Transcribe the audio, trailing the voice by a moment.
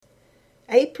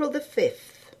April the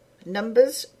 5th,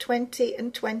 Numbers 20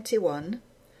 and 21,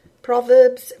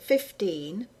 Proverbs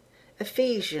 15,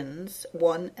 Ephesians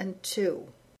 1 and 2.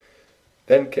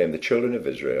 Then came the children of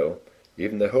Israel,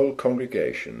 even the whole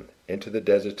congregation, into the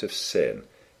desert of Sin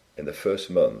in the 1st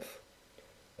month.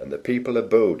 And the people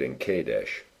abode in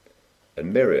Kadesh.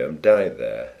 And Miriam died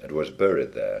there, and was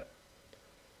buried there.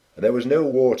 And there was no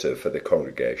water for the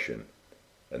congregation.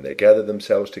 And they gathered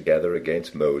themselves together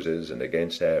against Moses and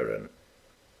against Aaron.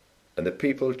 And the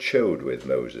people chode with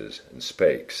Moses, and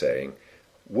spake, saying,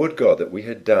 Would God that we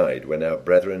had died when our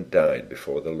brethren died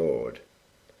before the Lord.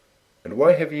 And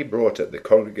why have ye brought up the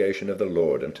congregation of the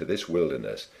Lord unto this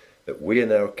wilderness, that we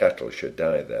and our cattle should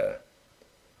die there?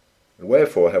 And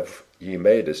wherefore have ye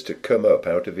made us to come up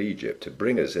out of Egypt, to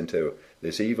bring us into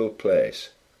this evil place?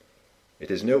 It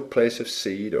is no place of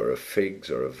seed, or of figs,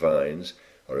 or of vines,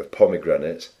 or of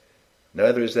pomegranates,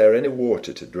 neither is there any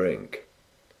water to drink.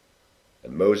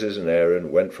 And Moses and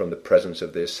Aaron went from the presence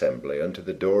of the assembly unto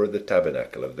the door of the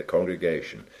tabernacle of the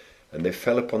congregation, and they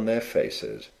fell upon their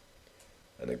faces.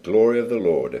 And the glory of the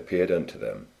Lord appeared unto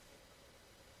them.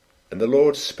 And the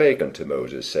Lord spake unto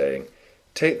Moses, saying,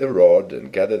 Take the rod,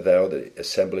 and gather thou the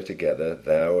assembly together,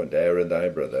 thou and Aaron thy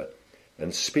brother,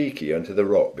 and speak ye unto the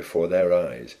rock before their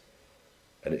eyes,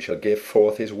 and it shall give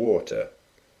forth his water,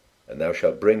 and thou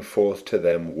shalt bring forth to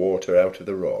them water out of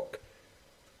the rock.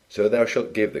 So thou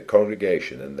shalt give the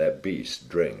congregation and their beasts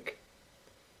drink.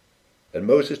 And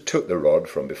Moses took the rod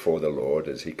from before the Lord,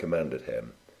 as he commanded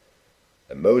him.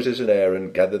 And Moses and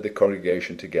Aaron gathered the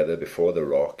congregation together before the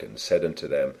rock, and said unto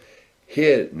them,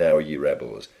 Hear now, ye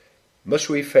rebels, must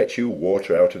we fetch you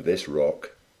water out of this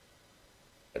rock?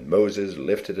 And Moses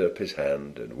lifted up his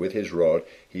hand, and with his rod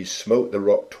he smote the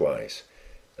rock twice,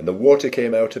 and the water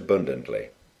came out abundantly,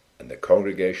 and the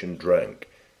congregation drank,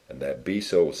 and their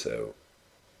beasts also.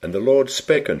 And the Lord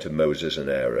spake unto Moses and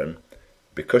Aaron,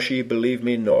 Because ye believe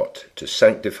me not, to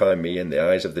sanctify me in the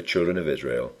eyes of the children of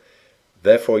Israel,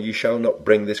 therefore ye shall not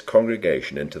bring this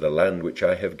congregation into the land which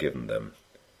I have given them.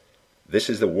 This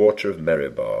is the water of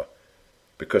Meribah,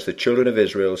 because the children of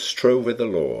Israel strove with the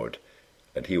Lord,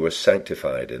 and he was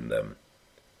sanctified in them.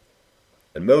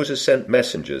 And Moses sent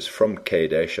messengers from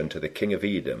Kadesh unto the king of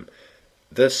Edom.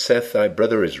 Thus saith thy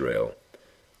brother Israel,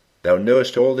 Thou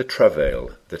knowest all the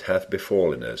travail that hath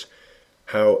befallen us,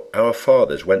 how our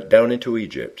fathers went down into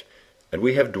Egypt, and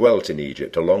we have dwelt in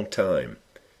Egypt a long time,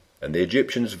 and the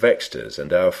Egyptians vexed us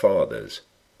and our fathers.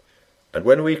 And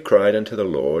when we cried unto the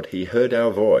Lord, he heard our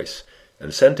voice,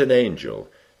 and sent an angel,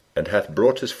 and hath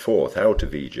brought us forth out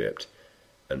of Egypt.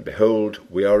 And behold,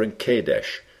 we are in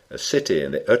Kadesh, a city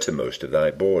in the uttermost of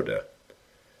thy border.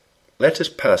 Let us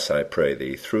pass, I pray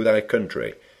thee, through thy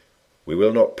country. We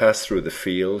will not pass through the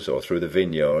fields or through the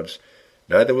vineyards,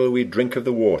 neither will we drink of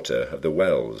the water of the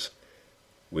wells.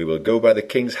 We will go by the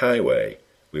king's highway.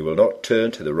 We will not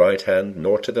turn to the right hand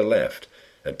nor to the left,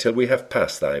 until we have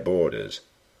passed thy borders.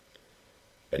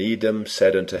 And Edom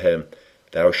said unto him,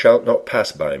 Thou shalt not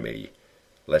pass by me,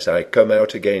 lest I come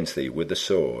out against thee with the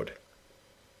sword.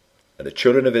 And the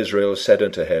children of Israel said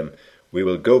unto him, We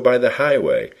will go by the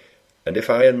highway, and if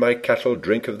I and my cattle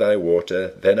drink of thy water,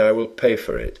 then I will pay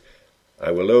for it. I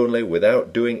will only,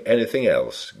 without doing anything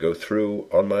else, go through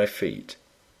on my feet.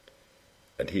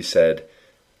 And he said,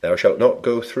 Thou shalt not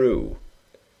go through.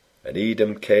 And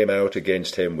Edom came out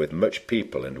against him with much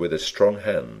people and with a strong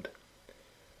hand.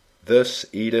 Thus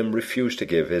Edom refused to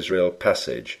give Israel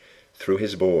passage through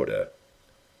his border,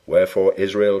 wherefore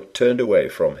Israel turned away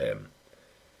from him.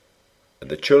 And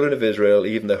the children of Israel,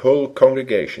 even the whole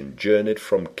congregation, journeyed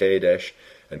from Kadesh,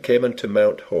 and came unto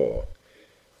Mount Hor.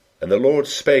 And the Lord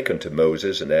spake unto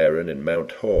Moses and Aaron in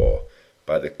Mount Hor,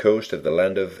 by the coast of the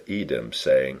land of Edom,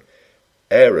 saying,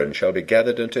 Aaron shall be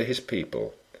gathered unto his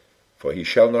people, for he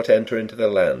shall not enter into the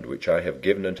land which I have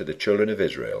given unto the children of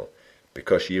Israel,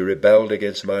 because ye rebelled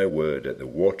against my word at the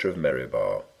water of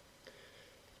Meribah.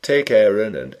 Take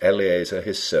Aaron and Eleazar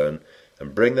his son,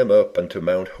 and bring them up unto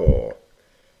Mount Hor,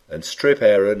 and strip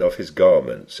Aaron of his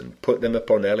garments, and put them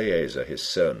upon Eleazar his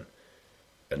son.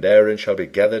 And Aaron shall be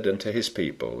gathered unto his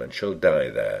people, and shall die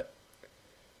there.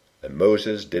 And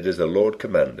Moses did as the Lord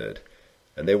commanded,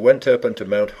 and they went up unto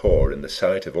Mount Hor in the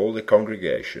sight of all the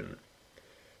congregation.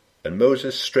 And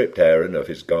Moses stripped Aaron of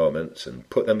his garments, and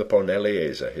put them upon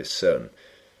Eleazar his son.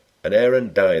 And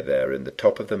Aaron died there in the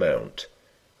top of the mount.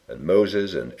 And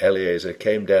Moses and Eleazar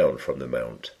came down from the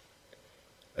mount.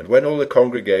 And when all the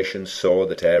congregation saw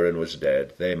that Aaron was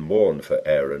dead, they mourned for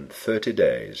Aaron 30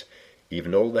 days,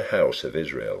 even all the house of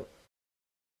Israel.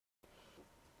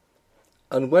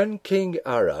 And when King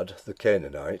Arad the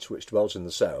Canaanite, which dwelt in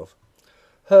the south,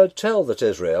 heard tell that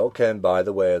Israel came by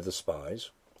the way of the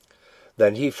spies,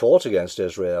 then he fought against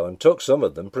Israel, and took some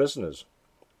of them prisoners.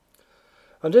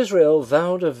 And Israel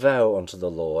vowed a vow unto the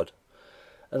Lord,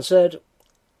 and said,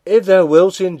 If thou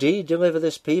wilt indeed deliver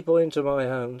this people into my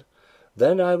hand,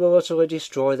 then I will utterly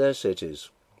destroy their cities.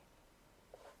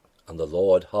 And the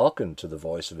Lord hearkened to the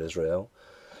voice of Israel,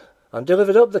 and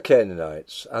delivered up the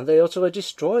Canaanites, and they utterly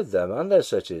destroyed them and their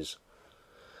cities.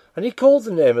 And he called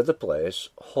the name of the place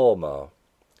Hormah.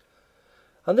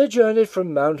 And they journeyed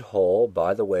from Mount Hor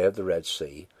by the way of the Red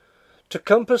Sea, to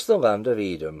compass the land of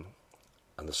Edom.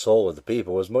 And the soul of the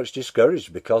people was much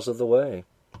discouraged because of the way.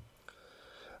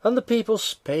 And the people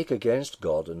spake against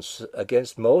God and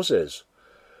against Moses,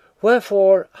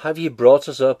 Wherefore have ye brought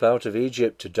us up out of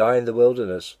Egypt to die in the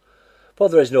wilderness? For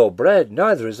there is no bread,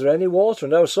 neither is there any water,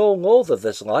 and our soul loatheth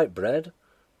this light bread.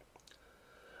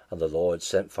 And the Lord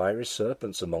sent fiery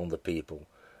serpents among the people,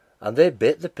 and they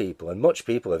bit the people, and much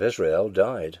people of Israel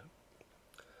died.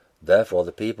 Therefore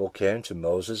the people came to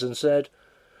Moses and said,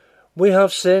 We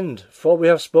have sinned, for we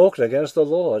have spoken against the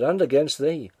Lord and against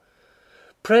thee.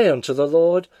 Pray unto the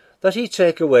Lord, that he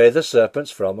take away the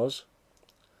serpents from us.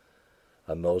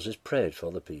 And Moses prayed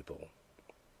for the people.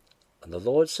 And the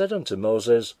Lord said unto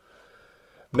Moses,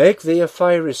 Make thee a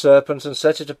fiery serpent, and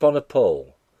set it upon a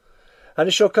pole. And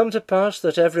it shall come to pass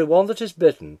that every one that is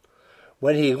bitten,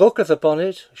 when he looketh upon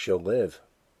it, shall live.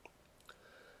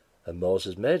 And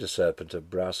Moses made a serpent of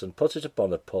brass, and put it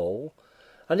upon a pole.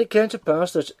 And it came to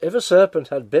pass that if a serpent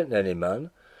had bitten any man,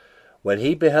 when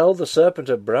he beheld the serpent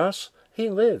of brass, he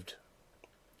lived.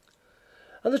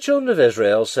 And the children of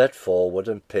Israel set forward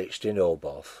and pitched in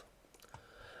Oboth.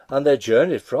 And they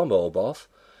journeyed from Oboth,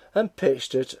 and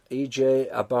pitched at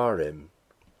Ije-Abarim,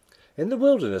 in the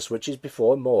wilderness which is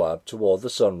before Moab, toward the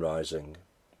sunrising.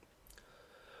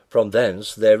 From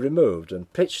thence they removed,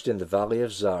 and pitched in the valley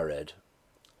of Zared.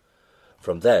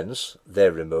 From thence they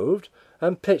removed,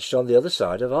 and pitched on the other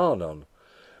side of Arnon,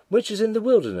 which is in the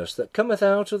wilderness that cometh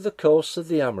out of the coasts of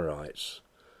the Amorites.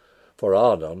 For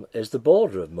Arnon is the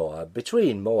border of Moab,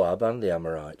 between Moab and the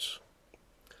Amorites.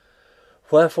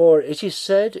 Wherefore it is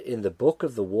said in the book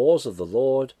of the wars of the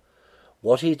Lord,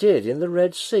 what he did in the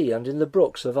Red Sea and in the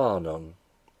brooks of Arnon,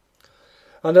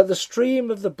 and at the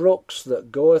stream of the brooks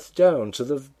that goeth down to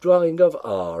the dwelling of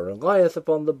Ar, and lieth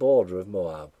upon the border of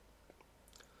Moab.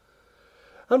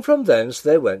 And from thence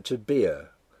they went to Beer,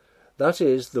 that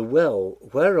is, the well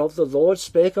whereof the Lord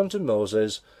spake unto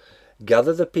Moses,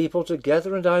 Gather the people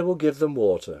together, and I will give them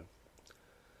water.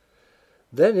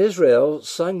 Then Israel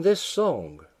sang this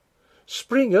song,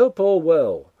 Spring up, O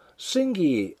well, sing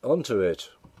ye unto it.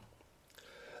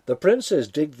 The princes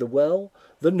digged the well,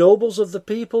 the nobles of the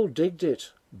people digged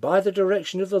it, by the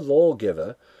direction of the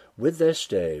lawgiver, with their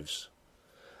staves.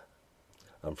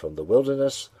 And from the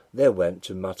wilderness they went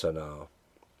to Mattanah,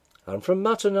 and from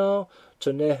Mattanah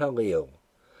to Nahaliel,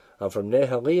 and from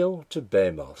Nahaliel to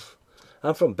Bamoth,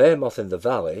 and from Bamoth in the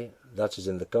valley, that is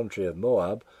in the country of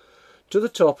Moab, to the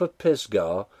top of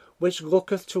Pisgah, which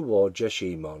looketh toward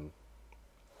Jeshimon.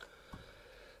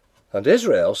 And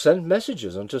Israel sent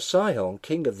messengers unto Sihon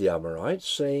king of the Amorites,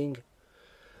 saying,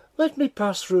 Let me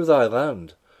pass through thy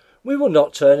land. We will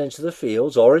not turn into the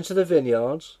fields or into the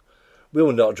vineyards. We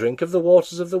will not drink of the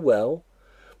waters of the well,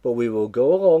 but we will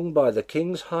go along by the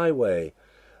king's highway,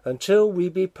 until we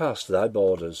be past thy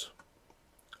borders.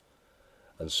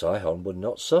 And Sihon would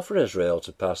not suffer Israel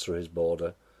to pass through his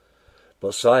border.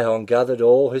 But Sihon gathered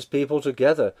all his people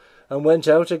together, and went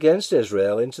out against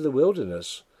Israel into the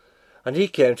wilderness. And he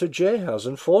came to Jahaz,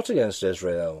 and fought against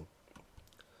Israel.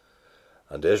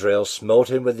 And Israel smote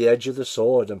him with the edge of the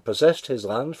sword, and possessed his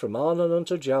land from Arnon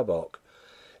unto Jabbok,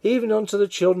 even unto the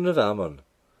children of Ammon,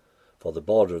 for the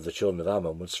border of the children of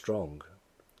Ammon was strong.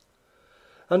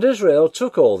 And Israel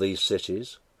took all these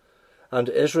cities, and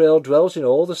Israel dwelt in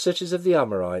all the cities of the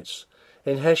Amorites,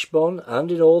 in Heshbon,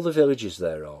 and in all the villages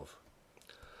thereof.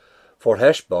 For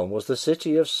Heshbon was the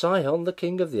city of Sihon the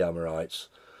king of the Amorites,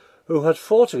 who had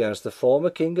fought against the former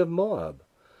king of Moab,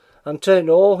 and taken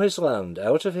all his land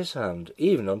out of his hand,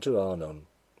 even unto Arnon.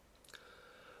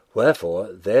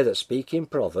 Wherefore they that speak in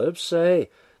Proverbs say,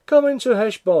 Come into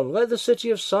Heshbon, let the city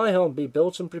of Sihon be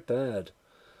built and prepared.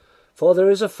 For there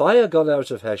is a fire gone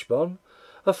out of Heshbon,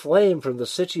 a flame from the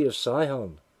city of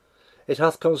Sihon. It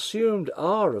hath consumed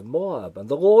Ar of Moab, and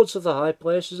the lords of the high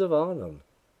places of Arnon.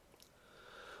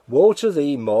 Woe to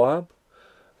thee, Moab!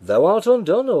 Thou art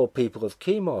undone, O people of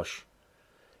Chemosh.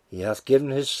 He hath given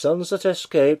his sons that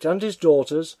escaped, and his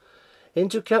daughters,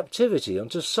 into captivity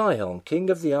unto Sihon king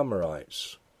of the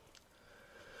Amorites.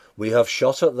 We have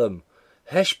shot at them.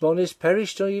 Heshbon is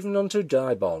perished even unto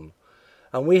Dibon,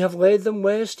 and we have laid them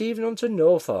waste even unto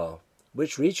Nophar,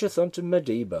 which reacheth unto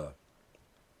Medeba.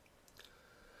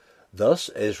 Thus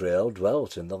Israel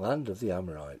dwelt in the land of the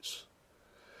Amorites.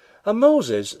 And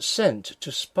Moses sent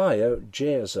to spy out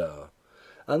Jazer,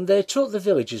 and they took the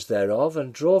villages thereof,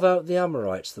 and drove out the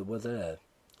Amorites that were there.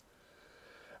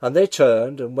 And they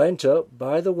turned and went up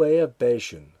by the way of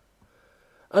Bashan.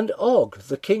 And Og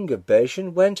the king of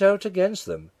Bashan went out against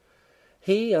them,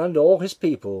 he and all his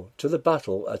people, to the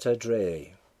battle at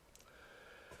Edrei.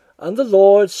 And the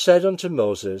Lord said unto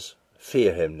Moses,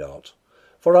 Fear him not,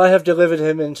 for I have delivered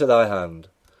him into thy hand,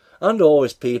 and all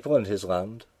his people and his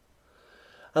land.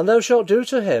 And thou shalt do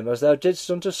to him as thou didst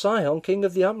unto Sihon king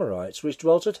of the Amorites, which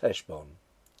dwelt at Heshbon.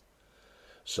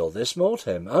 So they smote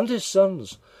him, and his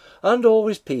sons, and all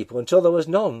his people, until there was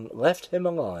none left him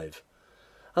alive,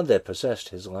 and they possessed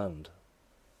his land.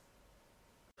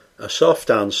 A soft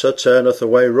answer turneth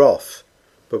away wrath,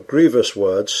 but grievous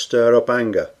words stir up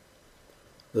anger.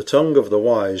 The tongue of the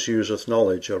wise useth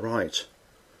knowledge aright,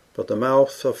 but the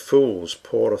mouth of fools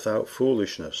poureth out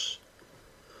foolishness.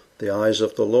 The eyes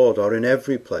of the Lord are in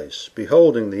every place,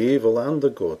 beholding the evil and the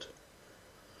good.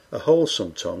 A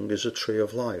wholesome tongue is a tree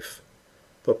of life,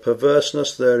 but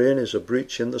perverseness therein is a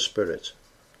breach in the spirit.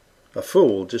 A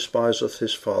fool despiseth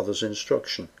his father's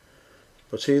instruction,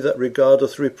 but he that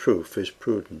regardeth reproof is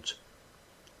prudent.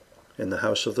 In the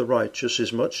house of the righteous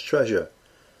is much treasure,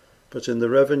 but in the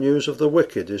revenues of the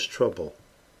wicked is trouble.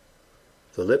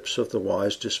 The lips of the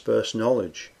wise disperse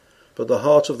knowledge, but the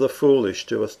heart of the foolish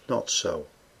doeth not so.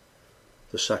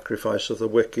 The sacrifice of the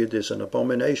wicked is an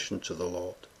abomination to the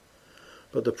Lord,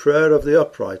 but the prayer of the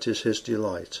upright is his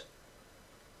delight.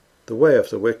 The way of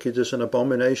the wicked is an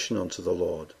abomination unto the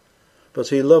Lord, but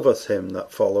he loveth him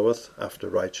that followeth after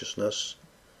righteousness.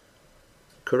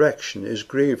 Correction is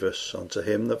grievous unto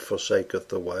him that forsaketh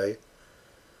the way,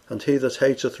 and he that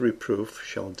hateth reproof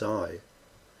shall die.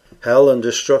 Hell and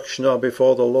destruction are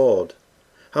before the Lord.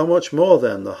 How much more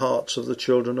then the hearts of the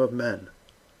children of men?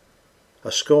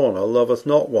 A scorner loveth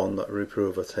not one that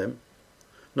reproveth him,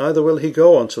 neither will he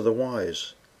go unto the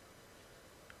wise.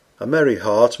 A merry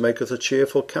heart maketh a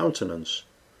cheerful countenance,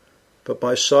 but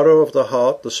by sorrow of the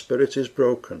heart the spirit is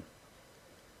broken.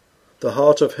 The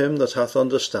heart of him that hath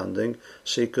understanding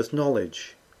seeketh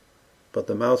knowledge, but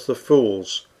the mouth of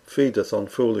fools feedeth on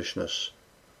foolishness.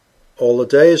 All the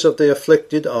days of the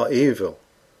afflicted are evil,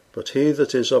 but he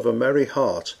that is of a merry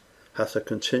heart hath a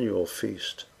continual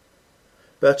feast.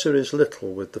 Better is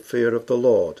little with the fear of the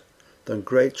Lord than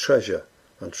great treasure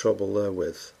and trouble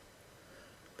therewith.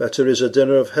 Better is a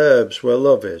dinner of herbs where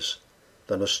love is,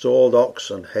 than a stalled ox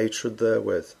and hatred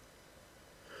therewith.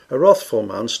 A wrathful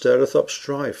man stirreth up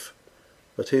strife,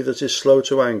 but he that is slow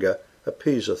to anger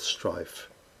appeaseth strife.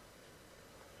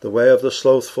 The way of the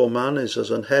slothful man is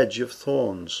as an hedge of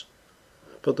thorns,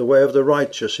 but the way of the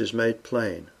righteous is made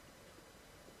plain.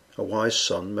 A wise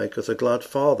son maketh a glad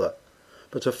father,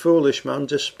 but a foolish man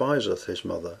despiseth his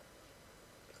mother.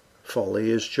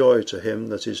 Folly is joy to him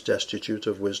that is destitute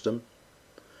of wisdom,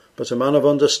 but a man of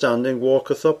understanding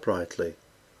walketh uprightly.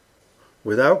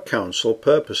 Without counsel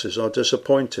purposes are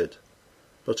disappointed,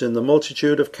 but in the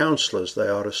multitude of counsellors they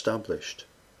are established.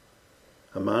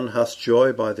 A man hath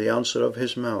joy by the answer of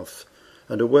his mouth,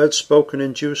 and a word spoken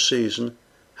in due season,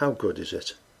 how good is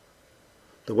it?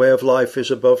 The way of life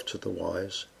is above to the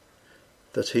wise,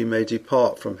 that he may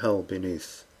depart from hell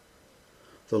beneath.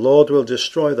 The Lord will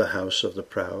destroy the house of the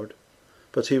proud,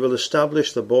 but he will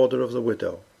establish the border of the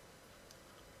widow.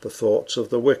 The thoughts of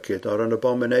the wicked are an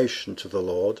abomination to the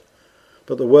Lord,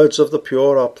 but the words of the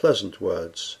pure are pleasant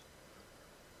words.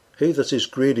 He that is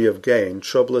greedy of gain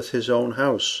troubleth his own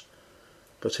house,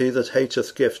 but he that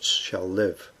hateth gifts shall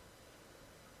live.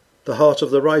 The heart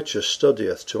of the righteous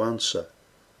studieth to answer,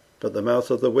 but the mouth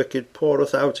of the wicked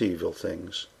poureth out evil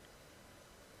things.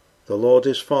 The Lord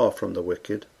is far from the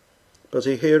wicked, but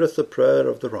he heareth the prayer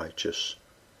of the righteous.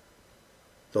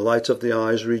 The light of the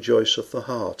eyes rejoiceth the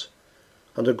heart,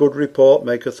 and a good report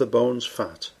maketh the bones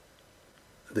fat.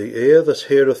 The ear that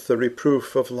heareth the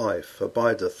reproof of life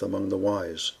abideth among the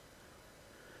wise.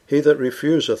 He that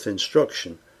refuseth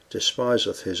instruction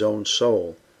despiseth his own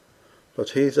soul,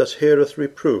 but he that heareth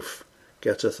reproof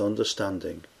getteth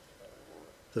understanding.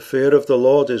 The fear of the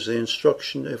Lord is the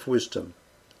instruction of wisdom,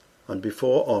 and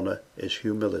before honour is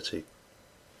humility.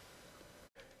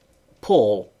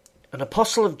 Paul, an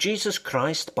apostle of Jesus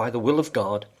Christ by the will of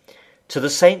God, to the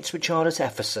saints which are at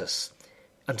Ephesus,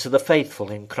 and to the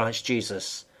faithful in Christ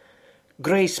Jesus.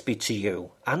 Grace be to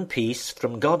you, and peace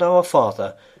from God our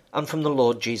Father, and from the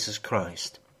Lord Jesus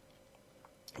Christ.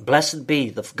 Blessed be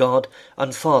the God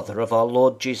and Father of our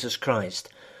Lord Jesus Christ,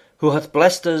 who hath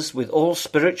blessed us with all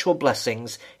spiritual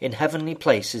blessings in heavenly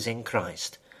places in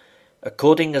Christ,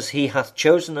 according as he hath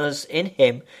chosen us in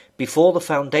him before the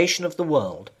foundation of the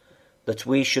world, that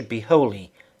we should be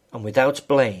holy and without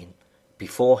blame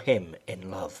before him in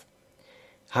love,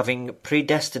 having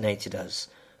predestinated us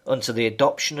unto the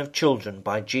adoption of children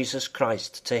by Jesus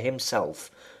Christ to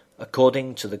himself,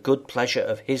 according to the good pleasure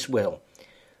of his will,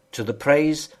 to the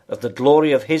praise of the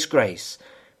glory of his grace,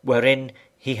 wherein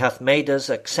he hath made us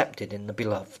accepted in the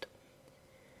beloved,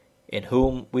 in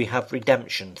whom we have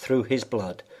redemption through his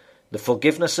blood, the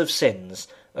forgiveness of sins,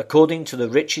 according to the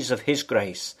riches of his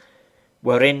grace,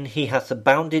 wherein he hath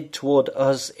abounded toward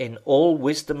us in all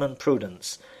wisdom and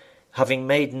prudence, having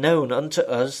made known unto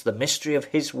us the mystery of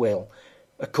his will,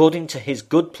 according to his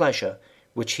good pleasure,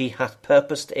 which he hath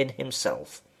purposed in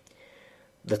himself,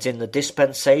 that in the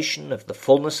dispensation of the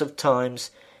fullness of times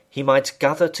he might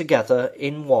gather together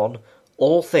in one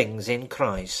all things in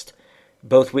Christ,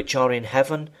 both which are in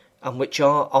heaven and which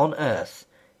are on earth,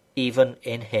 even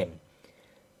in him,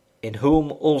 in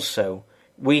whom also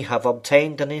we have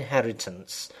obtained an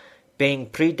inheritance, being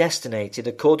predestinated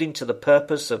according to the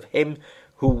purpose of him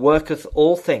who worketh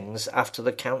all things after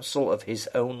the counsel of his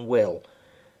own will,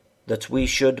 that we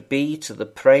should be to the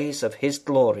praise of his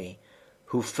glory,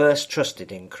 who first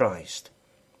trusted in Christ,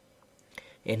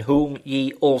 in whom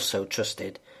ye also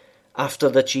trusted, after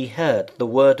that ye heard the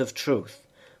word of truth,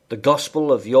 the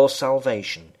gospel of your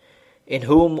salvation, in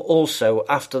whom also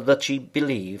after that ye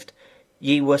believed,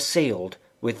 ye were sealed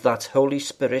with that Holy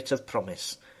Spirit of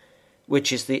promise,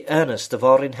 which is the earnest of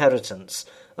our inheritance,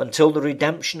 until the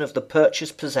redemption of the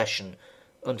purchased possession,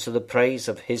 unto the praise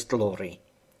of his glory.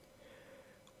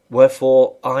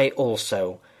 Wherefore I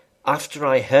also, after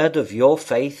I heard of your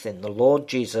faith in the Lord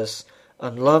Jesus,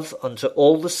 and love unto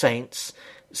all the saints,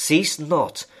 ceased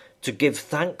not to give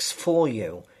thanks for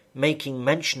you, making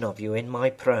mention of you in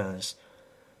my prayers,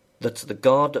 that the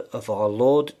God of our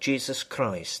Lord Jesus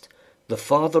Christ, the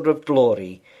Father of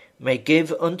glory, may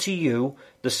give unto you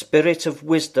the spirit of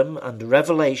wisdom and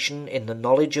revelation in the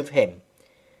knowledge of him,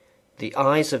 the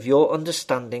eyes of your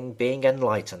understanding being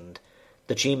enlightened,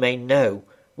 that ye may know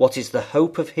what is the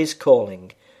hope of his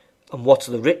calling, and what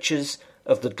the riches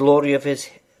of the glory of his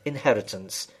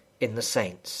inheritance in the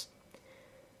saints,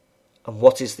 and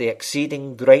what is the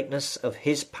exceeding greatness of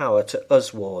his power to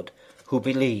usward, who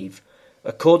believe,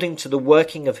 according to the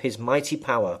working of his mighty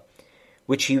power,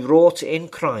 which he wrought in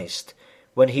Christ,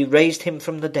 when he raised him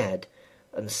from the dead,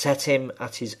 and set him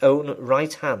at his own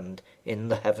right hand in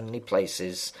the heavenly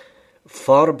places,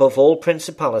 far above all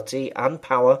principality and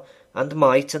power and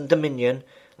might and dominion,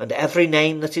 and every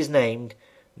name that is named,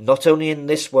 not only in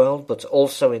this world, but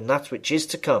also in that which is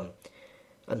to come,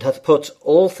 and hath put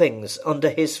all things under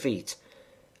his feet,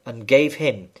 and gave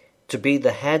him to be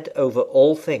the head over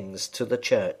all things to the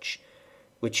church,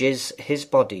 which is his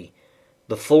body,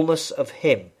 the fullness of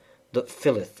him that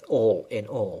filleth all in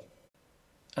all.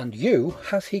 And you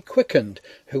hath he quickened,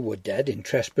 who were dead in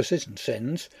trespasses and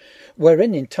sins,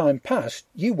 wherein in time past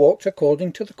ye walked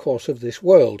according to the course of this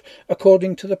world,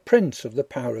 according to the prince of the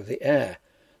power of the air,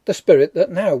 the spirit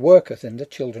that now worketh in the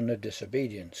children of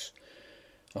disobedience,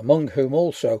 among whom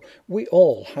also we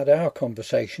all had our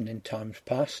conversation in times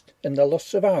past, in the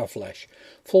lusts of our flesh,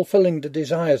 fulfilling the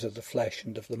desires of the flesh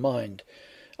and of the mind,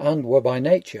 and were by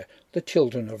nature the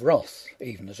children of wrath,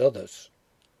 even as others.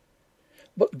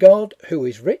 But God, who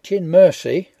is rich in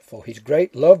mercy, for his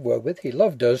great love wherewith he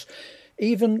loved us,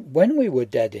 even when we were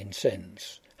dead in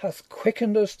sins, hath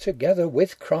quickened us together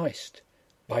with Christ.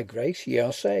 By grace ye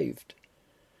are saved.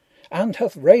 And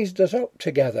hath raised us up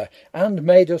together, and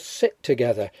made us sit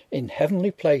together in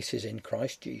heavenly places in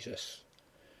Christ Jesus,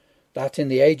 that in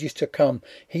the ages to come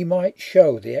he might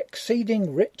show the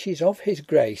exceeding riches of his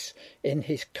grace in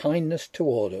his kindness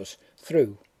toward us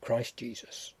through Christ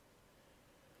Jesus.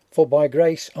 For by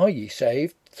grace are ye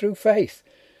saved through faith,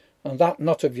 and that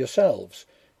not of yourselves,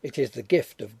 it is the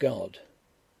gift of God,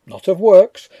 not of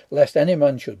works, lest any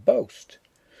man should boast.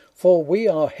 For we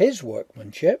are his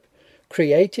workmanship,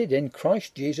 created in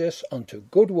Christ Jesus unto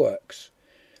good works,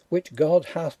 which God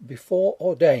hath before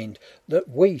ordained that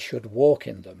we should walk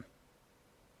in them.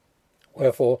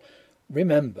 Wherefore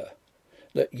remember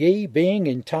that ye, being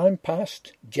in time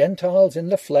past Gentiles in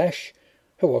the flesh,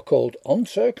 who are called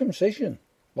uncircumcision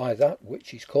by that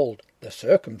which is called the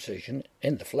circumcision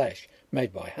in the flesh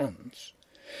made by hands,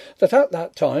 that at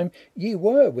that time ye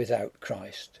were without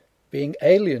Christ, being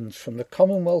aliens from the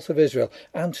commonwealth of Israel,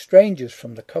 and strangers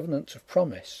from the covenants of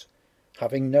promise,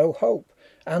 having no hope,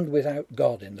 and without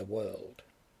God in the world.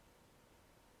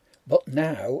 But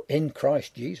now, in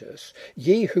Christ Jesus,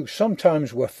 ye who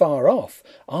sometimes were far off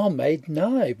are made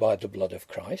nigh by the blood of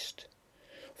Christ.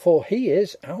 For he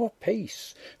is our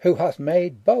peace, who hath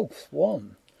made both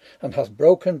one, and hath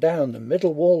broken down the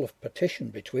middle wall of partition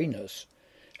between us,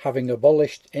 having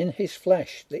abolished in his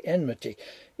flesh the enmity,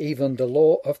 even the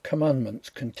law of commandments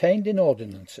contained in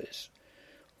ordinances,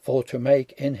 for to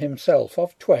make in himself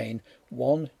of twain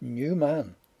one new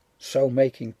man, so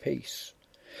making peace,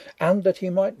 and that he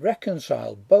might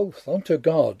reconcile both unto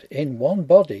God in one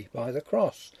body by the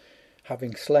cross,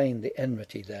 having slain the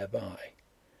enmity thereby,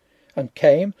 and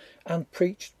came and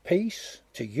preached peace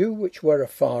to you which were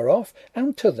afar off,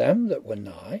 and to them that were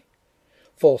nigh.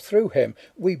 For through him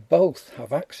we both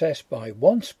have access by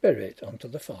one Spirit unto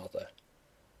the Father.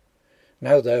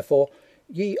 Now therefore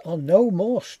ye are no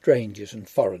more strangers and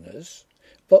foreigners,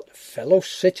 but fellow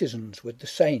citizens with the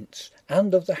saints,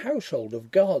 and of the household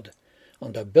of God,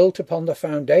 and are built upon the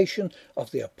foundation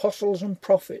of the apostles and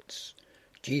prophets,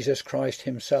 Jesus Christ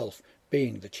himself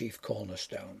being the chief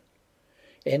cornerstone,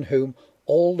 in whom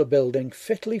all the building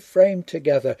fitly framed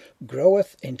together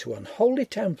groweth into an holy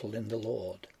temple in the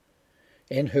Lord,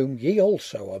 in whom ye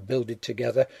also are builded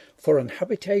together for an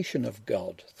habitation of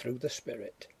God through the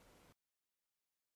Spirit.